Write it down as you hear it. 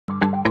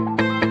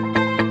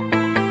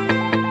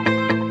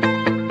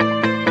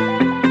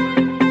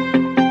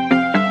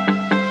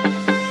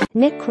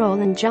Nick Kroll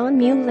and John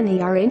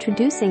Mulaney are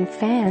introducing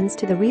fans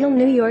to the real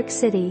New York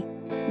City.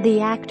 The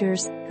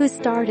actors, who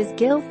starred as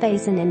Gil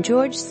Faison and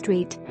George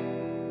Street,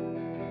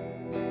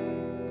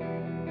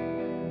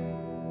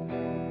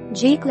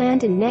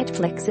 Awkw and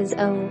Netflix's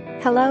Oh,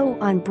 Hello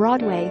on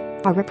Broadway,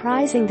 are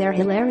reprising their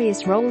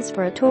hilarious roles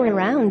for a tour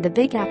around the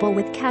Big Apple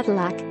with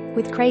Cadillac,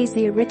 with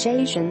Crazy Rich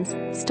Asians,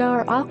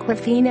 star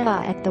Awkw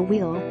at the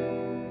wheel.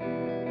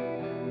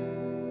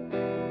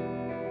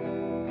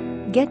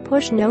 Get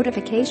push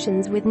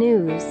notifications with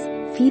news,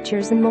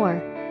 features and more.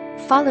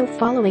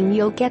 Following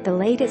you'll get the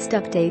latest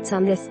updates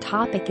on this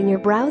topic in your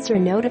browser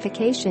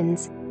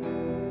notifications.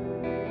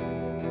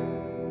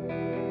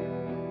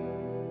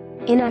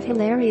 In a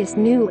hilarious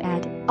new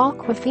ad,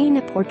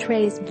 Awkw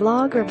portrays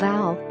vlogger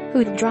Val,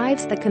 who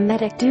drives the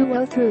comedic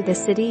duo through the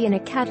city in a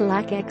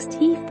Cadillac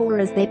XT4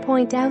 as they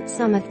point out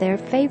some of their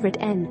favorite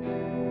N.Y.C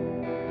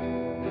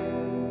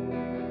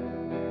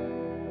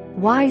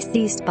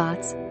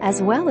spots,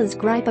 as well as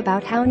gripe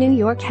about how New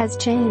York has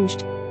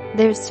changed.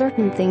 There's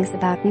certain things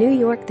about New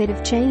York that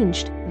have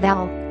changed,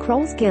 Val,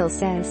 Kroll's Gil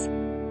says.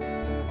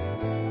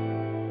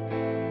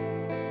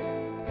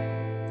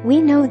 We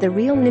know the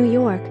real New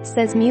York,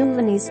 says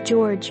Mulaney's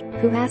George,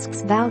 who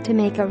asks Val to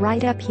make a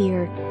right-up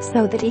here,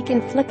 so that he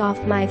can flip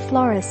off my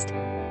florist.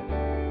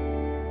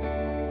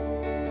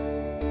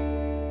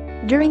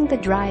 During the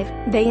drive,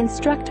 they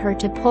instruct her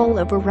to pull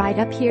over right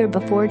up here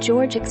before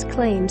George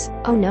exclaims,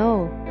 "Oh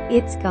no,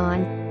 it's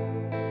gone."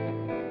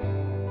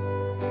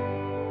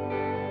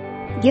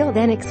 Gil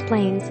then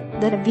explains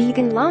that a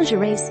vegan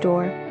lingerie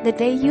store that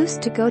they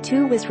used to go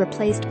to was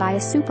replaced by a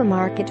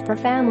supermarket for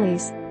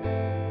families.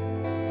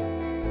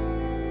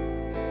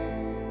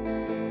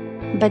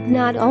 But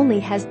not only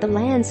has the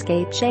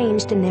landscape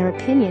changed in their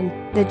opinion,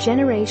 the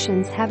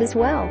generations have as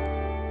well.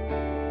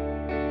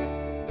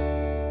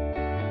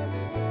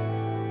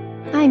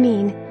 I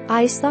mean,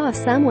 I saw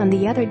someone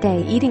the other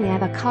day eating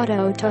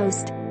avocado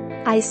toast.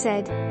 I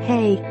said,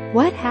 "Hey,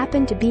 what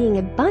happened to being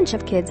a bunch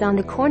of kids on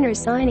the corner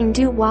signing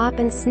doo-wop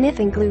and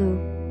sniffing glue?"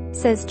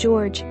 says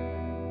George.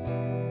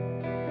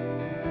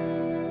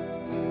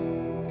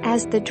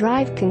 As the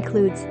drive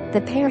concludes,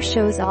 the pair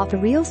shows off a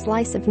real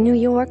slice of New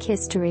York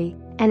history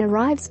and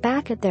arrives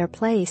back at their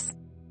place.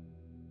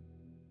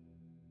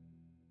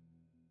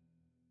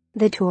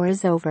 The tour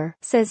is over,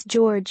 says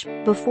George,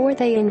 before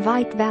they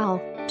invite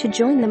Val to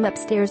join them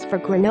upstairs for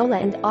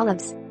granola and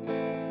olives.